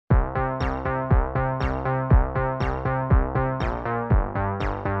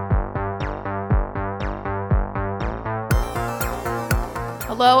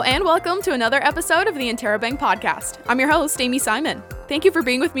Hello and welcome to another episode of the Interrobang podcast. I'm your host, Amy Simon. Thank you for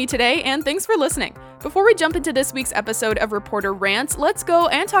being with me today and thanks for listening. Before we jump into this week's episode of Reporter Rants, let's go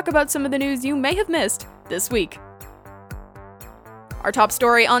and talk about some of the news you may have missed this week. Our top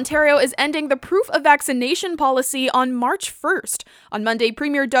story, Ontario is ending the proof of vaccination policy on March 1st. On Monday,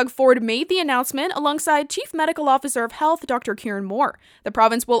 Premier Doug Ford made the announcement alongside Chief Medical Officer of Health, Dr. Kieran Moore. The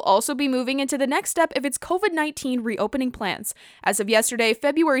province will also be moving into the next step of its COVID-19 reopening plans. As of yesterday,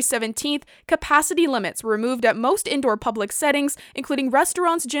 February 17th, capacity limits were removed at most indoor public settings, including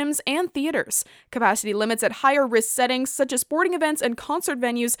restaurants, gyms, and theaters. Capacity limits at higher risk settings, such as sporting events and concert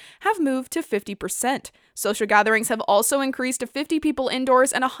venues, have moved to 50%. Social gatherings have also increased to 50 people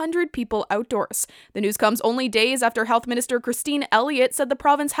indoors and 100 people outdoors. The news comes only days after Health Minister Christine Elliott said the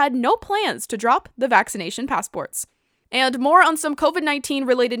province had no plans to drop the vaccination passports. And more on some COVID-19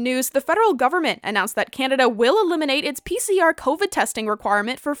 related news, the federal government announced that Canada will eliminate its PCR COVID testing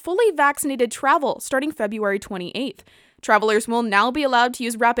requirement for fully vaccinated travel starting February 28th. Travelers will now be allowed to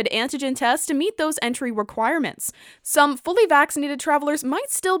use rapid antigen tests to meet those entry requirements. Some fully vaccinated travelers might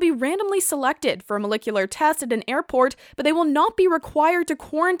still be randomly selected for a molecular test at an airport, but they will not be required to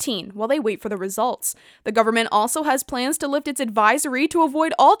quarantine while they wait for the results. The government also has plans to lift its advisory to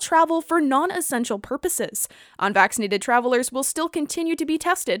avoid all travel for non-essential purposes. Unvaccinated travelers will still continue to be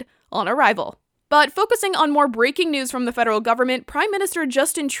tested on arrival. But focusing on more breaking news from the federal government, Prime Minister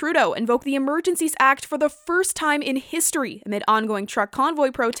Justin Trudeau invoked the Emergencies Act for the first time in history amid ongoing truck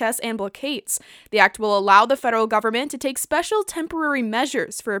convoy protests and blockades. The act will allow the federal government to take special temporary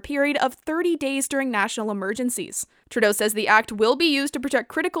measures for a period of 30 days during national emergencies. Trudeau says the act will be used to protect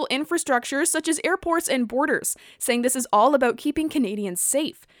critical infrastructures such as airports and borders, saying this is all about keeping Canadians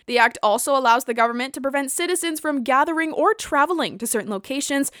safe. The act also allows the government to prevent citizens from gathering or traveling to certain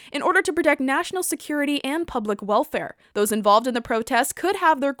locations in order to protect national security and public welfare. Those involved in the protests could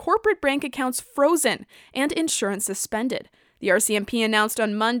have their corporate bank accounts frozen and insurance suspended. The RCMP announced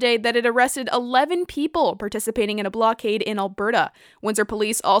on Monday that it arrested 11 people participating in a blockade in Alberta. Windsor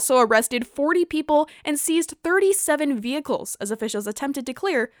police also arrested 40 people and seized 37 vehicles as officials attempted to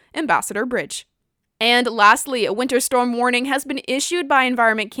clear Ambassador Bridge. And lastly, a winter storm warning has been issued by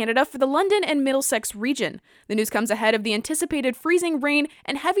Environment Canada for the London and Middlesex region. The news comes ahead of the anticipated freezing rain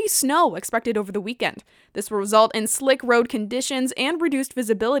and heavy snow expected over the weekend. This will result in slick road conditions and reduced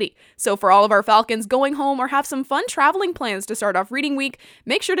visibility. So for all of our Falcons going home or have some fun traveling plans to start off reading week,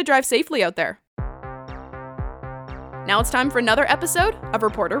 make sure to drive safely out there. Now it's time for another episode of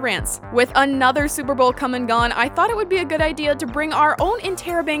Reporter Rants. With another Super Bowl come and gone, I thought it would be a good idea to bring our own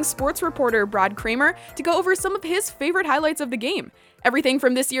Interrobang sports reporter, Brad Kramer, to go over some of his favorite highlights of the game. Everything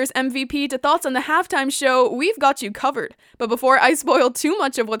from this year's MVP to thoughts on the halftime show, we've got you covered. But before I spoil too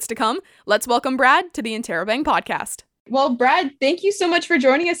much of what's to come, let's welcome Brad to the Interrobang podcast. Well, Brad, thank you so much for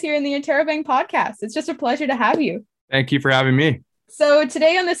joining us here in the Interrobang podcast. It's just a pleasure to have you. Thank you for having me. So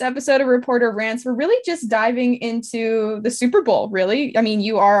today on this episode of Reporter Rants, we're really just diving into the Super Bowl, really. I mean,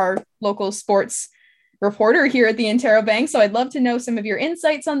 you are our local sports reporter here at the Interrobang, so I'd love to know some of your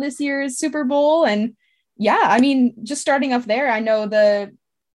insights on this year's Super Bowl. And yeah, I mean, just starting off there, I know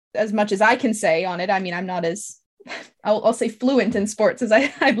as much as I can say on it, I mean, I'm not as, I'll say fluent in sports as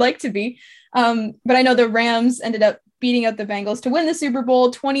I'd like to be. But I know the Rams ended up beating out the Bengals to win the Super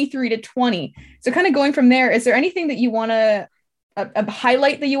Bowl 23-20. So kind of going from there, is there anything that you want to a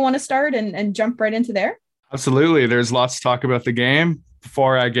highlight that you want to start and jump right into there? Absolutely. There's lots to talk about the game.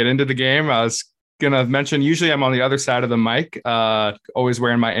 Before I get into the game, I was going to mention, usually I'm on the other side of the mic, always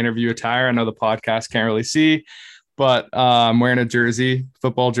wearing my interview attire. I know the podcast can't really see, but I'm wearing a jersey,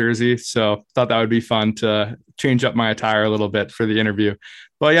 football jersey. So thought that would be fun to change up my attire a little bit for the interview.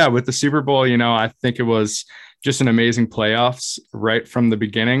 But yeah, with the Super Bowl, I think it was just an amazing playoffs right from the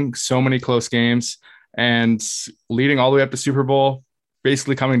beginning. So many close games. And leading all the way up to Super Bowl,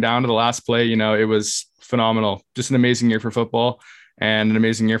 basically coming down to the last play, it was phenomenal. Just an amazing year for football and an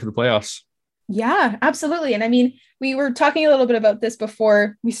amazing year for the playoffs. Yeah, absolutely. And I mean, we were talking a little bit about this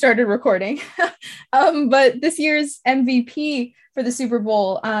before we started recording, but this year's MVP for the Super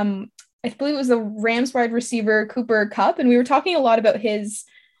Bowl, I believe it was the Rams wide receiver, Cooper Kupp. And we were talking a lot about his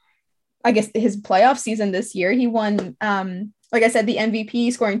playoff season this year. He won, like I said, the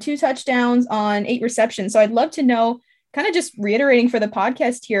MVP, scoring 2 touchdowns on 8 receptions. So I'd love to know, kind of just reiterating for the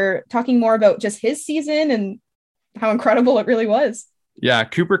podcast here, talking more about just his season and how incredible it really was. Yeah,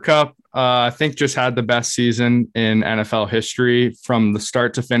 Cooper Kupp, I think just had the best season in NFL history from the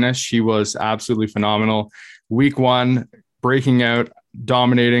start to finish. He was absolutely phenomenal. Week 1, breaking out,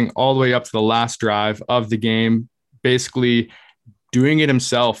 dominating all the way up to the last drive of the game, basically doing it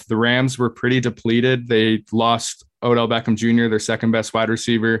himself. The Rams were pretty depleted. They lost Odell Beckham Jr., their second best wide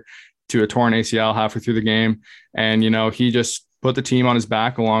receiver, to a torn ACL halfway through the game. And, he just put the team on his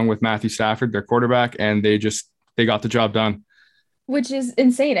back along with Matthew Stafford, their quarterback, and they got the job done. Which is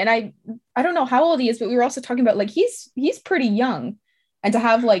insane. And I don't know how old he is, but we were also talking about, like, he's pretty young. And to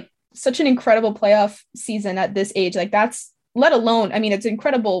have, like, such an incredible playoff season at this age, like, that's, let alone, I mean, it's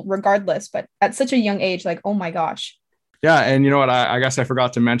incredible regardless, but at such a young age, like, oh my gosh. Yeah. And you know what? I guess I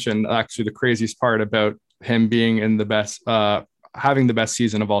forgot to mention actually the craziest part about him being in the best, having the best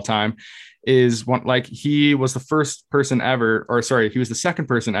season of all time is he was the first person ever, he was the second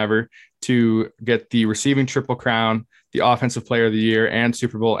person ever to get the receiving triple crown, the offensive player of the year, and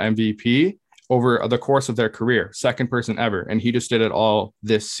Super Bowl MVP over the course of their career. Second person ever. And he just did it all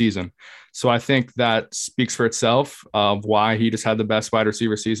this season. So I think that speaks for itself of why he just had the best wide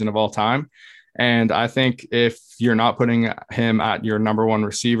receiver season of all time. And I think if you're not putting him at your number one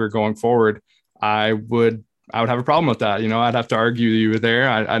receiver going forward, I would have a problem with that. I'd have to argue you there.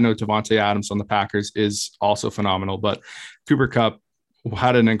 I know Davante Adams on the Packers is also phenomenal, but Cooper Kupp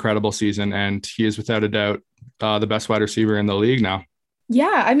had an incredible season, and he is without a doubt the best wide receiver in the league now.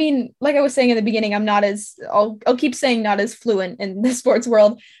 Yeah, I mean, like I was saying in the beginning, I'll keep saying not as fluent in the sports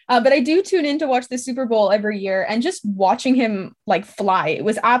world, but I do tune in to watch the Super Bowl every year, and just watching him like fly, it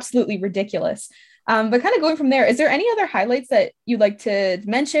was absolutely ridiculous. But kind of going from there, is there any other highlights that you'd like to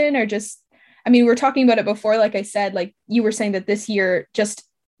mention, or just, I mean, we were talking about it before, like I said, like you were saying that this year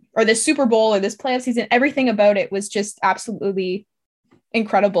or this Super Bowl or this playoff season, everything about it was just absolutely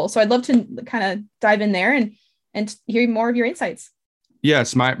incredible. So I'd love to kind of dive in there and hear more of your insights.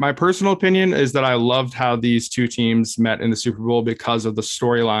 Yes, my personal opinion is that I loved how these two teams met in the Super Bowl because of the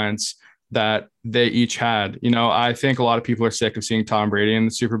storylines that they each had. I think a lot of people are sick of seeing Tom Brady in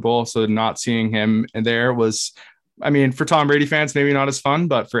the Super Bowl, so not seeing him there was, I mean, for Tom Brady fans, maybe not as fun,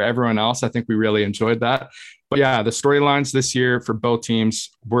 but for everyone else, I think we really enjoyed that. But yeah, the storylines this year for both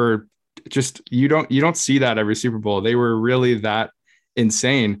teams were just, you don't see that every Super Bowl. They were really that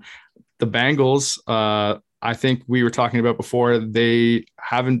insane. The Bengals, I think we were talking about before, they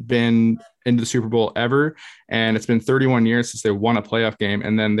haven't been into the Super Bowl ever. And it's been 31 years since they won a playoff game.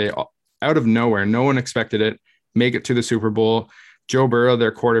 And then they, out of nowhere, no one expected it, make it to the Super Bowl. Joe Burrow,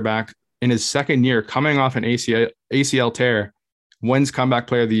 their quarterback, in his second year, coming off an ACL tear, wins comeback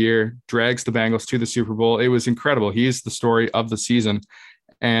player of the year, drags the Bengals to the Super Bowl. It was incredible. He's the story of the season.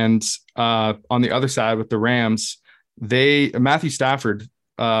 And on the other side with the Rams, Matthew Stafford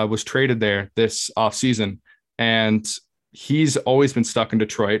was traded there this offseason. And he's always been stuck in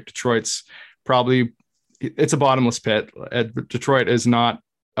Detroit. Detroit's it's a bottomless pit. Detroit is not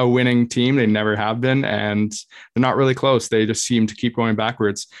a winning team. They never have been, and they're not really close. They just seem to keep going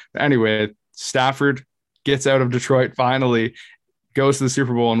backwards. But anyway, Stafford gets out of Detroit finally, goes to the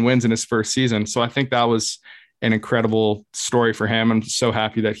Super Bowl and wins in his first season. So I think that was an incredible story for him. I'm so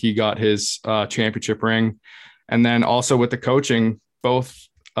happy that he got his championship ring. And then also with the coaching, both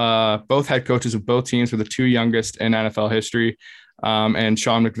head coaches of both teams were the two youngest in NFL history. And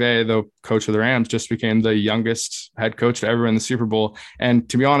Sean McVay, the coach of the Rams, just became the youngest head coach to ever win the Super Bowl. And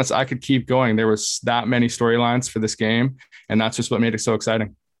to be honest, I could keep going. There was that many storylines for this game, and that's just what made it so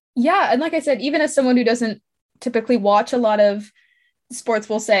exciting. Yeah. And like I said, even as someone who doesn't typically watch a lot of sports,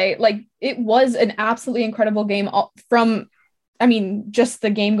 will say, like, it was an absolutely incredible game from, I mean, just the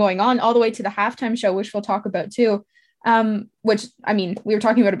game going on all the way to the halftime show, which we'll talk about too. Which, I mean, we were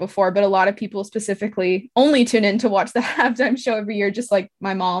talking about it before, but a lot of people specifically only tune in to watch the halftime show every year, just like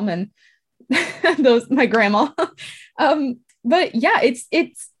my mom and my grandma. But yeah,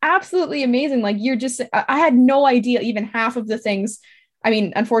 it's absolutely amazing. Like, I had no idea even half of the things. I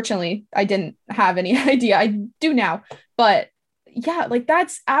mean, unfortunately, I didn't have any idea. I do now, but yeah, like,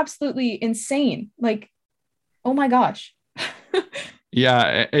 that's absolutely insane. Like, oh my gosh.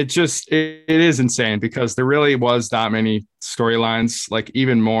 Yeah, it is insane because there really was that many storylines, like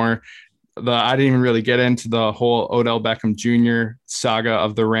even more. I didn't even really get into the whole Odell Beckham Jr. saga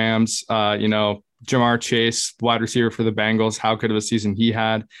of the Rams. Jamar Chase, wide receiver for the Bengals, how good of a season he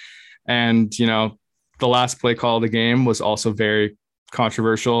had. And, the last play call of the game was also very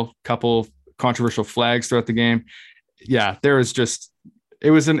controversial, couple controversial flags throughout the game. Yeah, it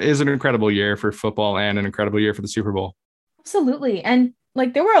was an incredible year for football and an incredible year for the Super Bowl. Absolutely. And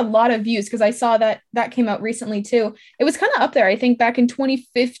like, there were a lot of views because I saw that came out recently too. It was kind of up there. I think back in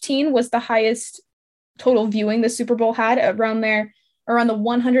 2015 was the highest total viewing the Super Bowl had, around the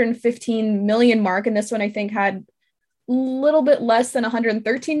 115 million mark. And this one, I think, had a little bit less than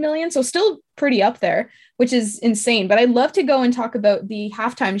 113 million. So still pretty up there, which is insane. But I'd love to go and talk about the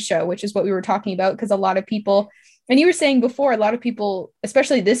halftime show, which is what we were talking about, because a lot of people, and you were saying before, a lot of people,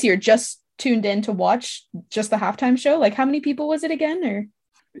 especially this year, just tuned in to watch just the halftime show? Like, how many people was it again? Or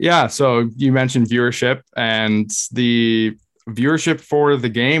Yeah, so you mentioned viewership, and the viewership for the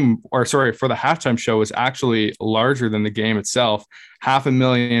game, or sorry, for the halftime show was actually larger than the game itself.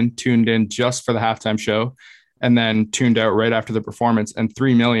 500,000 tuned in just for the halftime show and then tuned out right after the performance, and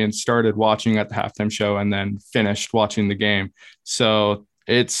 3 million started watching at the halftime show and then finished watching the game. So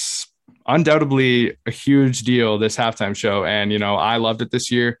it's undoubtedly a huge deal, this halftime show. And, I loved it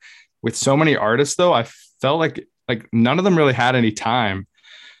this year. With so many artists, though, I felt like none of them really had any time.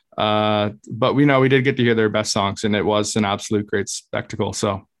 But we did get to hear their best songs, and it was an absolute great spectacle.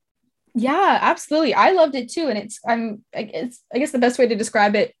 So yeah, absolutely. I loved it too. And I guess the best way to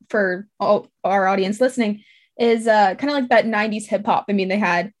describe it for all our audience listening is kind of like that 90s hip hop. I mean, they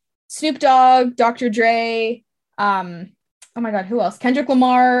had Snoop Dogg, Dr. Dre, oh my God, who else? Kendrick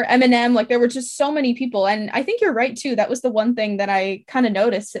Lamar, Eminem. Like, there were just so many people. And I think you're right too. That was the one thing that I kind of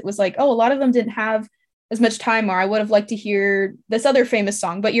noticed. It was like, oh, a lot of them didn't have as much time, or I would have liked to hear this other famous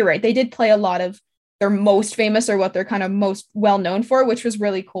song. But you're right. They did play a lot of their most famous, or what they're kind of most well known for, which was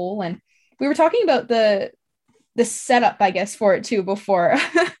really cool. And we were talking about the setup, I guess, for it too before.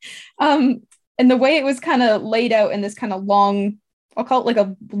 And the way it was kind of laid out in this kind of long, I'll call it like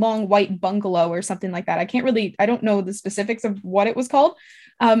a long white bungalow or something like that. I don't know the specifics of what it was called.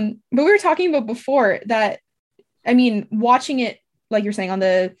 But we were talking about before that, I mean, watching it, like you're saying, on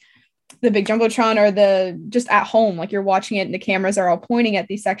the big Jumbotron, or the just at home, like you're watching it and the cameras are all pointing at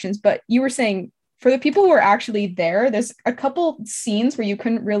these sections. But you were saying for the people who are actually there, there's a couple scenes where you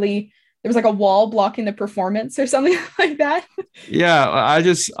couldn't really, there was like a wall blocking the performance or something like that. Yeah,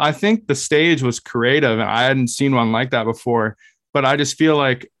 I think the stage was creative, and I hadn't seen one like that before. But I just feel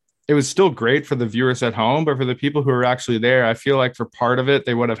like it was still great for the viewers at home, but for the people who were actually there, I feel like for part of it,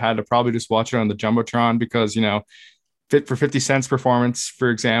 they would have had to probably just watch it on the Jumbotron, because, Fit for 50 Cent's performance, for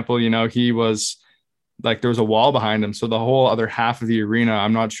example, he was like, there was a wall behind him. So the whole other half of the arena,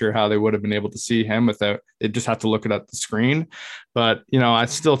 I'm not sure how they would have been able to see him without, they just had to look at the screen. But, I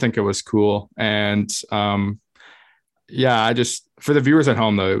still think it was cool. And for the viewers at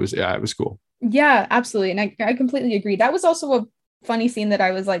home, though, it was cool. Yeah, absolutely. And I completely agree. That was also a funny scene that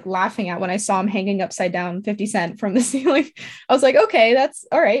I was like laughing at when I saw him hanging upside down 50 Cent from the ceiling. I was like, okay, that's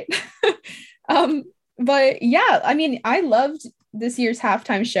all right. But yeah, I mean, I loved this year's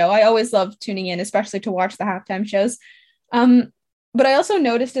halftime show. I always love tuning in, especially to watch the halftime shows. But I also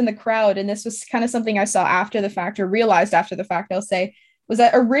noticed in the crowd, and this was kind of something I saw after the fact, or realized after the fact, I'll say, was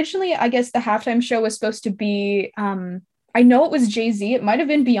that originally, I guess the halftime show was supposed to be, I know it was Jay-Z. It might have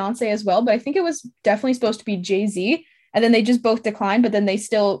been Beyonce as well, but I think it was definitely supposed to be Jay-Z. And then they just both declined, but then they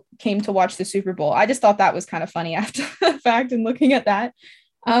still came to watch the Super Bowl. I just thought that was kind of funny after the fact and looking at that.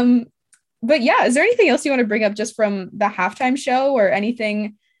 But yeah, is there anything else you want to bring up just from the halftime show, or any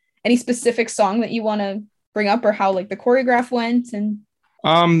specific song that you want to bring up, or how like the choreograph went? And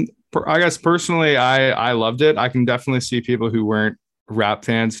I guess personally, I loved it. I can definitely see people who weren't rap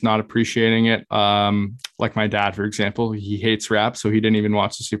fans not appreciating it. Like my dad, for example, he hates rap, so he didn't even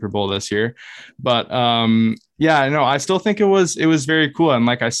watch the Super Bowl this year. But yeah, no, I still think it was very cool. And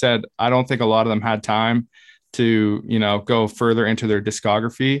like I said, I don't think a lot of them had time to, go further into their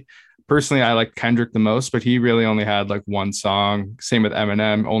discography. Personally, I like Kendrick the most, but he really only had like one song. Same with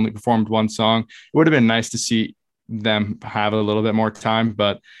Eminem, only performed one song. It would have been nice to see them have a little bit more time.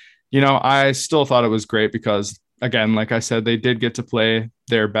 But, I still thought it was great because, again, like I said, they did get to play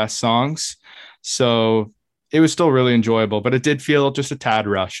their best songs. So it was still really enjoyable, but it did feel just a tad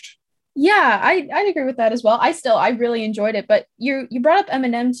rushed. Yeah, I'd agree with that as well. I really enjoyed it. But you brought up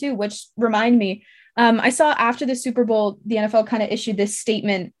Eminem too, which remind me, I saw after the Super Bowl, the NFL kind of issued this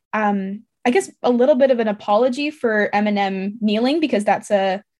statement, I guess a little bit of an apology for Eminem kneeling, because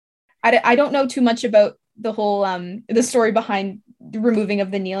I don't know too much about the whole, the story behind the removing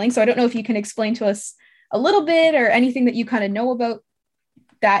of the kneeling. So I don't know if you can explain to us a little bit, or anything that you kind of know about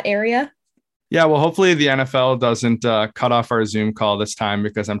that area. Yeah, well, hopefully the NFL doesn't cut off our Zoom call this time,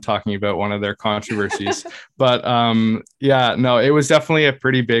 because I'm talking about one of their controversies. But yeah, no, it was definitely a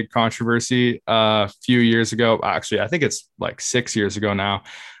pretty big controversy a few years ago. Actually, I think it's like 6 years ago now.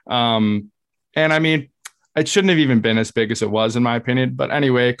 And I mean, it shouldn't have even been as big as it was, in my opinion. But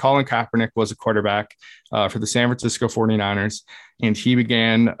anyway, Colin Kaepernick was a quarterback for the San Francisco 49ers. And he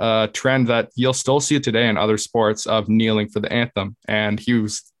began a trend that you'll still see today in other sports of kneeling for the anthem. And he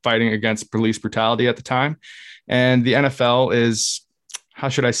was fighting against police brutality at the time. And the NFL is, how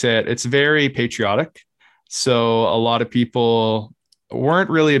should I say it? It's very patriotic. So a lot of people weren't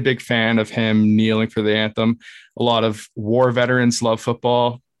really a big fan of him kneeling for the anthem. A lot of war veterans love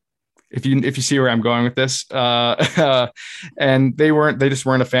football. if you see where I'm going with this, and they just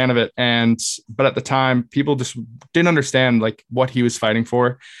weren't a fan of it. But at the time, people just didn't understand like what he was fighting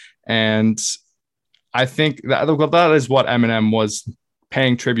for. And I think that is what Eminem was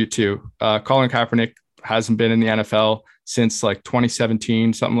paying tribute to. Colin Kaepernick hasn't been in the NFL since like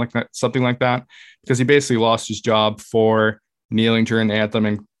 2017, something like that, because he basically lost his job for kneeling during the anthem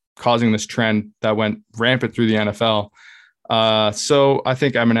and causing this trend that went rampant through the NFL. So I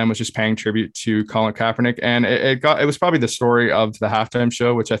think Eminem was just paying tribute to Colin Kaepernick, and it was probably the story of the halftime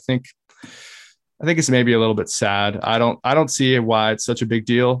show, which I think is maybe a little bit sad. I don't see why it's such a big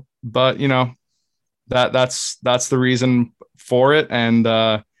deal, but you know, that's the reason for it. And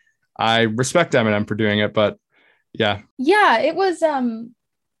I respect Eminem for doing it, but yeah. Yeah, it was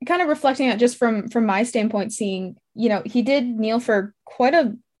kind of reflecting on just from my standpoint, seeing, you know, he did kneel for quite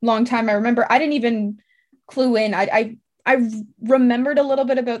a long time. I remember I didn't even clue in. I remembered a little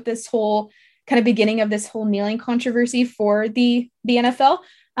bit about this whole kind of beginning of this whole kneeling controversy for the NFL.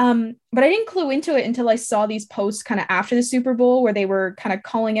 But I didn't clue into it until I saw these posts kind of after the Super Bowl where they were kind of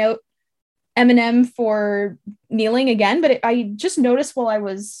calling out Eminem for kneeling again. But I just noticed while I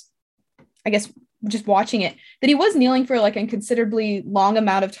was, I guess, just watching it, that he was kneeling for like a considerably long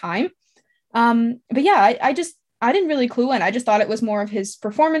amount of time. But yeah, I didn't really clue in. I just thought it was more of his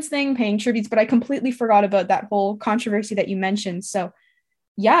performance thing, paying tributes, but I completely forgot about that whole controversy that you mentioned. So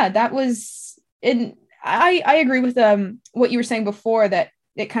yeah, that was in, I agree with what you were saying before, that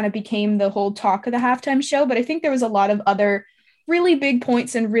it kind of became the whole talk of the halftime show, but I think there was a lot of other really big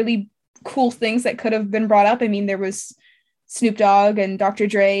points and really cool things that could have been brought up. I mean, there was Snoop Dogg and Dr.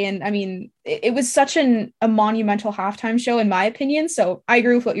 Dre, and I mean, it was such a monumental halftime show in my opinion. So I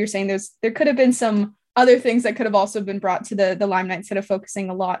agree with what you're saying. There could have been some other things that could have also been brought to the limelight instead of focusing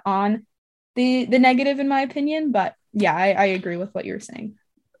a lot on the negative, in my opinion. But yeah, I agree with what you're saying.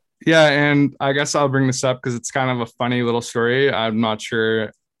 Yeah, and I guess I'll bring this up because it's kind of a funny little story. I'm not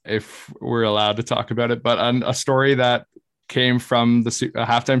sure if we're allowed to talk about it, but a story that came from the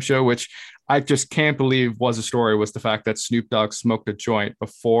halftime show, which I just can't believe was a story, was the fact that Snoop Dogg smoked a joint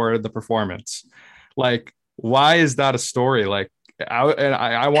before the performance. Like, why is that a story? Like,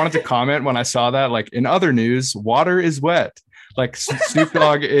 I wanted to comment when I saw that, like, in other news, water is wet. Like Snoop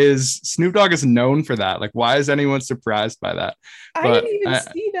Dogg is known for that. Like, why is anyone surprised by that? I didn't even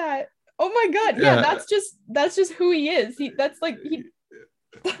see that. Oh my God. Yeah, that's just who he is.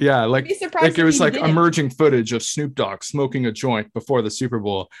 Yeah, like it was like emerging footage of Snoop Dogg smoking a joint before the Super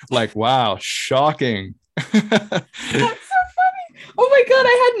Bowl. Like, wow, shocking. That's so funny. Oh my God,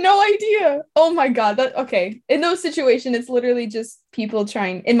 I had no idea. Oh my God. Okay. In those situations, it's literally just people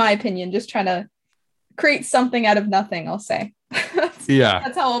trying, in my opinion, just trying to create something out of nothing, I'll say.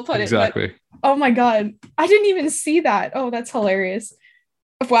 That's how I'll put exactly. it. But, oh my God, I didn't even see that. Oh, that's hilarious.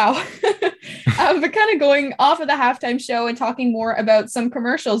 Wow. But kind of going off of the halftime show and talking more about some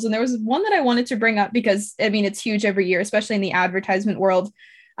commercials. And there was one that I wanted to bring up because, I mean, it's huge every year, especially in the advertisement world.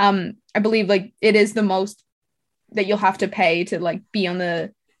 I believe like it is the most that you'll have to pay to like be on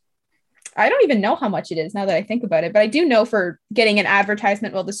the, I don't even know how much it is now that I think about it, but I do know for getting an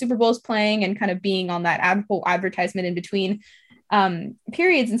advertisement while the Super Bowl is playing and kind of being on that whole advertisement in between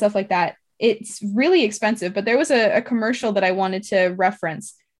periods and stuff like that. It's really expensive, but there was a commercial that I wanted to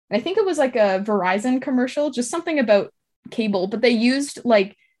reference. And I think it was like a Verizon commercial, just something about cable, but they used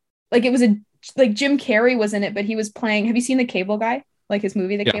like it was like Jim Carrey was in it, but he was playing, have you seen The Cable Guy? Like his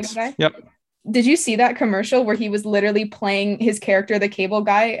movie, Yes. Cable Guy? Yep. Did you see that commercial where he was literally playing his character, the cable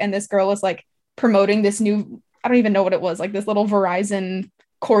guy, and this girl was like promoting this new, I don't even know what it was, like this little Verizon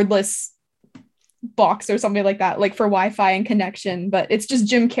cordless box or something like that, like for Wi-Fi and connection, but it's just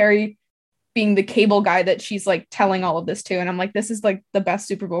Jim Carrey being the cable guy that she's like telling all of this to. And I'm like, this is like the best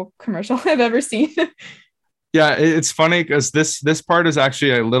Super Bowl commercial I've ever seen. Yeah, it's funny because this part is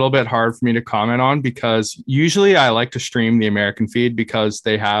actually a little bit hard for me to comment on because usually I like to stream the American feed because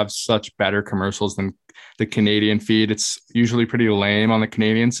they have such better commercials than the Canadian feed. It's usually pretty lame on the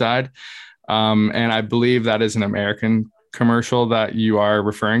Canadian side. And I believe that is an American commercial that you are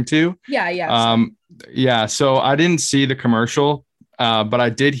referring to. Yeah. Yeah. So I didn't see the commercial, but I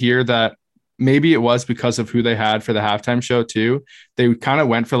did hear that maybe it was because of who they had for the halftime show too. They kind of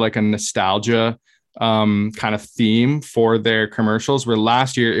went for like a nostalgia kind of theme for their commercials, where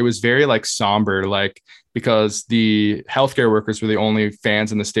last year it was very like somber, like because the healthcare workers were the only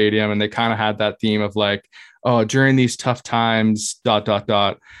fans in the stadium, and they kind of had that theme of like, oh, during these tough times, ...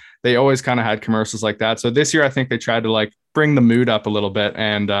 They always kind of had commercials like that. So this year I think they tried to like bring the mood up a little bit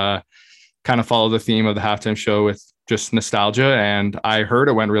and kind of follow the theme of the halftime show with just nostalgia. And I heard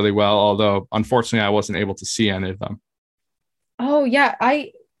it went really well, although unfortunately I wasn't able to see any of them. Oh yeah,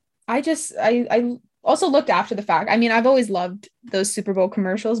 I I also looked after the fact. I mean, I've always loved those Super Bowl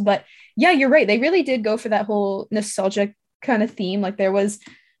commercials, but yeah, you're right. They really did go for that whole nostalgic kind of theme. Like there was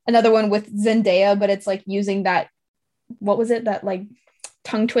another one with Zendaya, but it's like using that, what was it? That like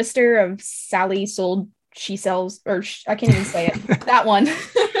tongue twister of Sally sold, she sells, or I can't even say it. That one.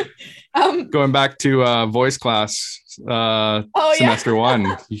 Going back to voice class semester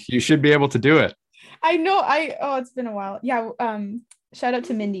 1, you should be able to do it. I know. It's been a while. Yeah. Shout out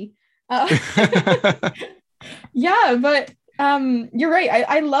to Mindy. Yeah, but you're right.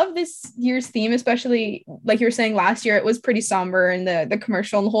 I love this year's theme, especially like you were saying last year, it was pretty somber and the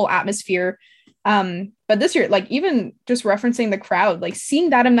commercial and the whole atmosphere. But this year, like even just referencing the crowd, like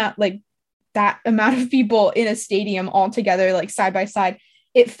seeing that amount of people in a stadium all together, like side by side,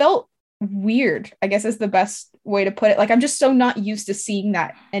 it felt weird, I guess is the best way to put it. Like I'm just so not used to seeing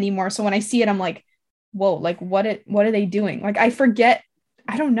that anymore. So when I see it, I'm like, whoa, like what are they doing? Like I forget.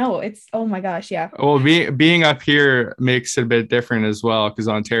 I don't know. It's, oh my gosh. Yeah. Well, being up here makes it a bit different as well, because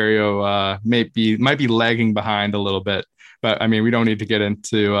Ontario might be lagging behind a little bit. But I mean, we don't need to get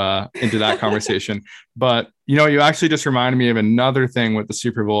into that conversation. But, you actually just reminded me of another thing with the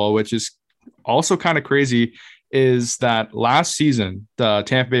Super Bowl, which is also kind of crazy, is that last season, the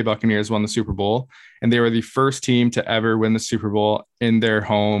Tampa Bay Buccaneers won the Super Bowl, and they were the first team to ever win the Super Bowl in their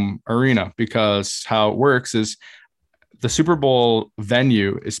home arena, because how it works is the Super Bowl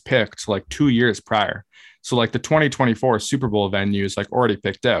venue is picked like 2 years prior. So like the 2024 Super Bowl venue is like already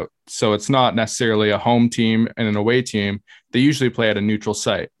picked out. So it's not necessarily a home team and an away team. They usually play at a neutral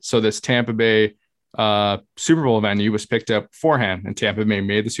site. So this Tampa Bay Super Bowl venue was picked up beforehand, and Tampa Bay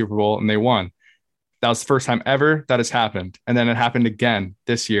made the Super Bowl and they won. That was the first time ever that has happened. And then it happened again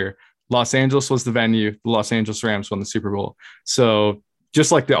this year. Los Angeles was the venue. The Los Angeles Rams won the Super Bowl. So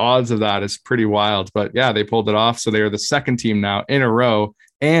just like the odds of that is pretty wild, but yeah, they pulled it off. So they are the second team now in a row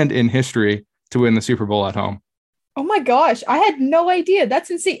and in history to win the Super Bowl at home. Oh my gosh. I had no idea. That's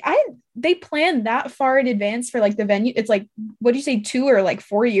insane. They planned that far in advance for like the venue. It's like, what do you say, 2 or like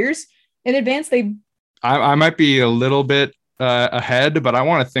 4 years in advance? I might be a little bit ahead, but I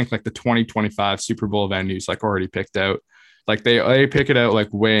want to think like the 2025 Super Bowl venues like already picked out. Like they pick it out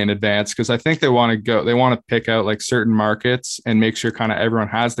like way in advance, because I think they want to pick out like certain markets and make sure kind of everyone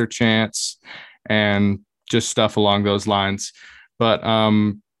has their chance and just stuff along those lines. But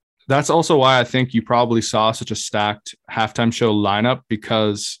that's also why I think you probably saw such a stacked halftime show lineup,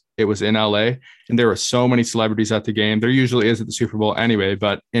 because it was in LA and there were so many celebrities at the game. There usually is at the Super Bowl anyway,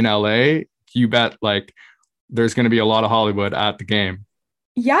 but in LA, you bet like there's going to be a lot of Hollywood at the game.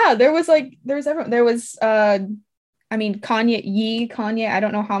 Yeah, there was everyone. There was Kanye, I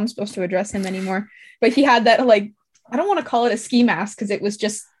don't know how I'm supposed to address him anymore, but he had that, like, I don't want to call it a ski mask because it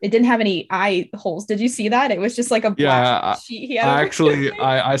didn't have any eye holes. Did you see that? It was just like a black sheet he had.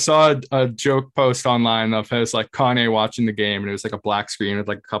 I saw a joke post online of his like Kanye watching the game, and it was like a black screen with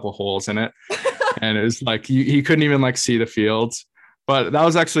like a couple holes in it. And it was like, he couldn't even like see the fields. But that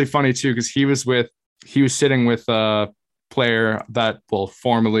was actually funny too, because he was sitting with player that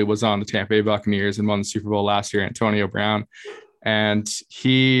formerly was on the Tampa Bay Buccaneers and won the Super Bowl last year, Antonio Brown. And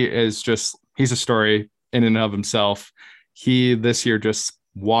he's a story in and of himself. He this year just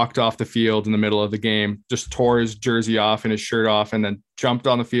walked off the field in the middle of the game, just tore his jersey off and his shirt off, and then jumped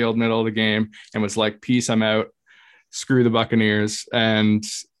on the field middle of the game and was like, peace, I'm out, screw the Buccaneers. And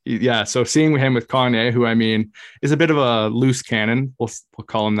yeah, so seeing him with Kanye, who I mean is a bit of a loose cannon, we'll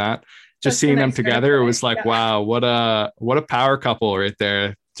call him that. Just seeing them together, it was like, wow, what a power couple right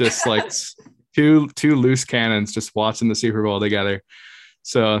there. Just like two loose cannons just watching the Super Bowl together.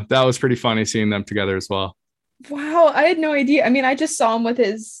 So that was pretty funny seeing them together as well. Wow, I had no idea. I mean, I just saw him with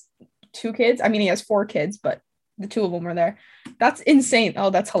his 2 kids. I mean, he has 4 kids, but the 2 of them were there. That's insane. Oh,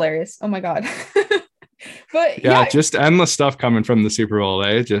 that's hilarious. Oh my God. But yeah, just endless stuff coming from the Super Bowl,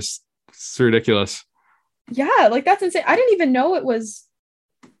 eh? Just it's ridiculous. Yeah, like that's insane. I didn't even know it was.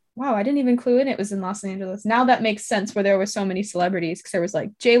 Wow, I didn't even clue in it was in Los Angeles. Now that makes sense where there were so many celebrities, because there was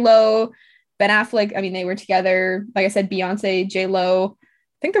like J-Lo, Ben Affleck. I mean, they were together. Like I said, Beyonce, J-Lo.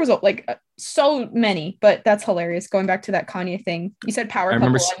 I think there was like so many, but that's hilarious. Going back to that Kanye thing. You said power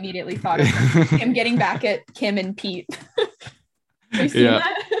couple. I immediately thought of him getting back at Kim and Pete. Have you seen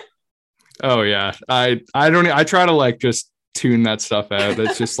that? Oh yeah. I try to like just tune that stuff out.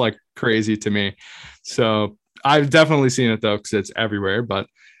 That's just like crazy to me. So I've definitely seen it though, because it's everywhere, but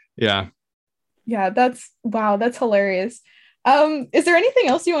yeah. That's hilarious. Is there anything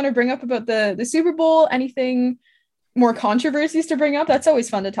else you want to bring up about the Super Bowl? Anything more controversies to bring up? That's always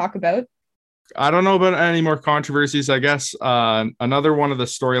fun to talk about. I don't know about any more controversies. I guess another one of the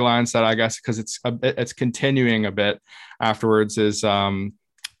storylines that I guess, because it's continuing a bit afterwards, is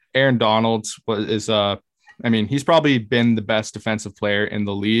Aaron Donald he's probably been the best defensive player in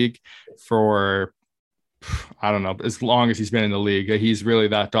the league for, I don't know, as long as he's been in the league. He's really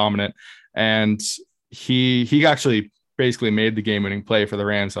that dominant. And he actually basically made the game-winning play for the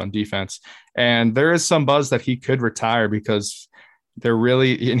Rams on defense. And there is some buzz that he could retire because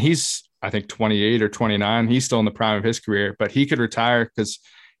and he's, I think, 28 or 29. He's still in the prime of his career, but he could retire because,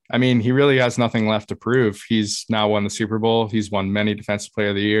 he really has nothing left to prove. He's now won the Super Bowl. He's won many Defensive Player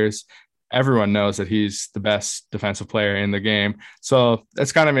of the Years. Everyone knows that he's the best defensive player in the game. So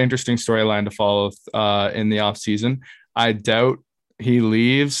that's kind of an interesting storyline to follow in the offseason. I doubt he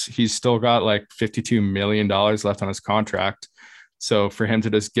leaves. He's still got like $52 million left on his contract. So for him to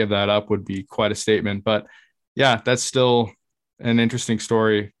just give that up would be quite a statement. But yeah, that's still an interesting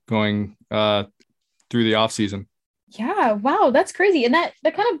story going through the offseason. Yeah. Wow. That's crazy. And that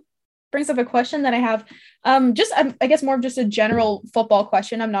kind of brings up a question that I have. I guess more of just a general football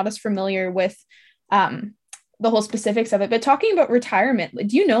question. I'm not as familiar with the whole specifics of it, but talking about retirement,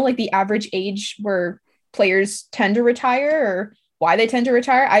 do you know like the average age where players tend to retire or why they tend to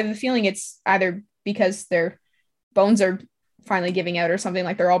retire? I have a feeling it's either because their bones are finally giving out or something,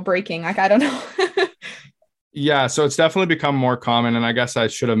 like they're all breaking. Like, I don't know. Yeah, so it's definitely become more common. And I guess I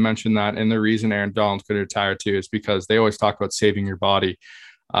should have mentioned that. And the reason Aaron Donald could retire too is because they always talk about saving your body.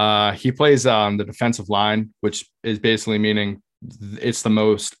 He plays on the defensive line, which is basically meaning it's the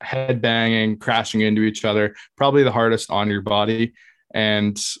most head banging, crashing into each other, probably the hardest on your body.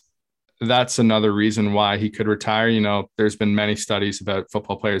 And that's another reason why he could retire. There's been many studies about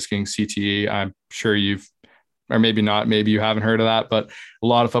football players getting CTE. I'm sure or maybe not, maybe you haven't heard of that, but a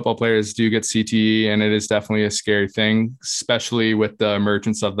lot of football players do get CTE, and it is definitely a scary thing, especially with the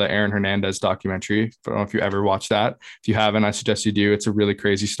emergence of the Aaron Hernandez documentary. I don't know if you ever watched that. If you haven't, I suggest you do. It's a really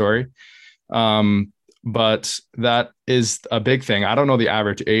crazy story. But that is a big thing. I don't know the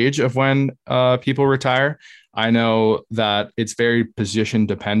average age of when people retire. I know that it's very position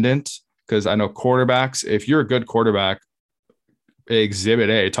dependent because I know quarterbacks, if you're a good quarterback, exhibit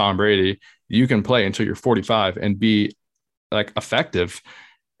A, Tom Brady, you can play until you're 45 and be like effective.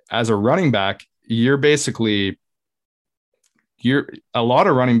 As a running back, a lot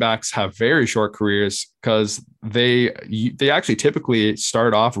of running backs have very short careers because they actually typically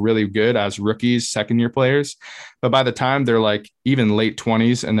start off really good as rookies, second year players. But by the time they're like even late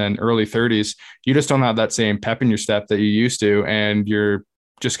 20s and then early 30s, you just don't have that same pep in your step that you used to. And you're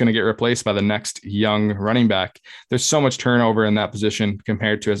just going to get replaced by the next young running back. There's so much turnover in that position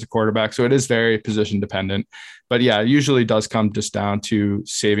compared to as a quarterback. So it is very position dependent, but yeah, it usually does come just down to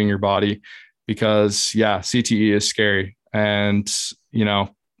saving your body because CTE is scary. And,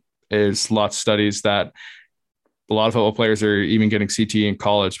 there's lots of studies that a lot of football players are even getting CTE in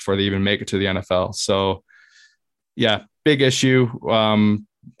college before they even make it to the NFL. So yeah, big issue. The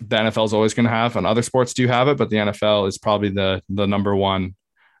NFL is always going to have, and other sports do have it, but the NFL is probably the number one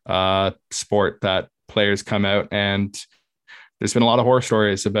sport that players come out. And there's been a lot of horror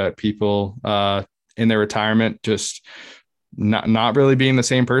stories about people in their retirement just not really being the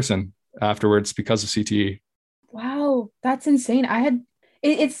same person afterwards because of CTE. Wow, that's insane.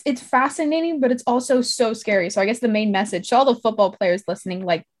 It's fascinating, but it's also so scary. So I guess the main message to all the football players listening,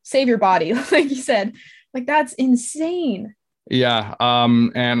 like, save your body, like you said, like, that's insane. Yeah.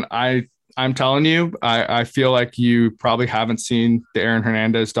 And I'm telling you, I feel like you probably haven't seen the Aaron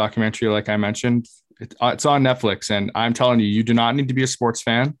Hernandez documentary. Like I mentioned, it's on Netflix, and I'm telling you, you do not need to be a sports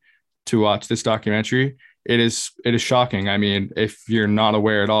fan to watch this documentary. It is shocking. I mean, if you're not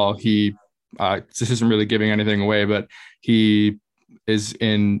aware at all, this isn't really giving anything away, but he is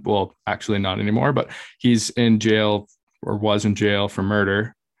actually not anymore, but he's in jail or was in jail for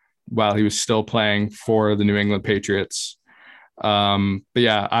murder while he was still playing for the New England Patriots. But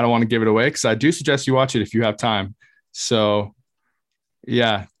yeah, I don't want to give it away because I do suggest you watch it if you have time. So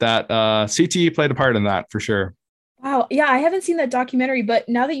yeah, that CTE played a part in that for sure. Wow. Yeah, I haven't seen that documentary, but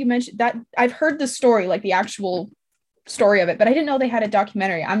now that you mentioned that, I've heard the story, like the actual story of it, but I didn't know they had a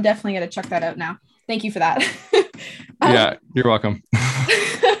documentary. I'm definitely going to check that out now. Thank you for that. Yeah, you're welcome.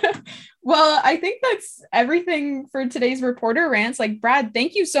 Well, I think that's everything for today's reporter rants. Like, Brad,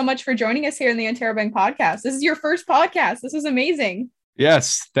 thank you so much for joining us here in the Interrobang podcast. This is your first podcast. This is amazing.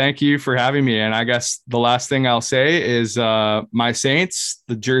 Yes, thank you for having me. And I guess the last thing I'll say is my Saints,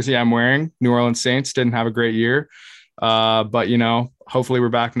 the jersey I'm wearing, New Orleans Saints, didn't have a great year. But, hopefully we're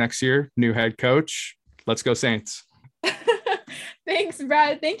back next year. New head coach. Let's go Saints. Thanks,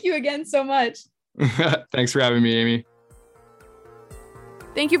 Brad. Thank you again so much. Thanks for having me, Amy.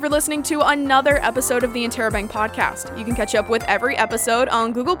 Thank you for listening to another episode of the Interrobang podcast. You can catch up with every episode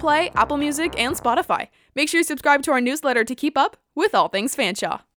on Google Play, Apple Music, and Spotify. Make sure you subscribe to our newsletter to keep up. with all things Fanshawe.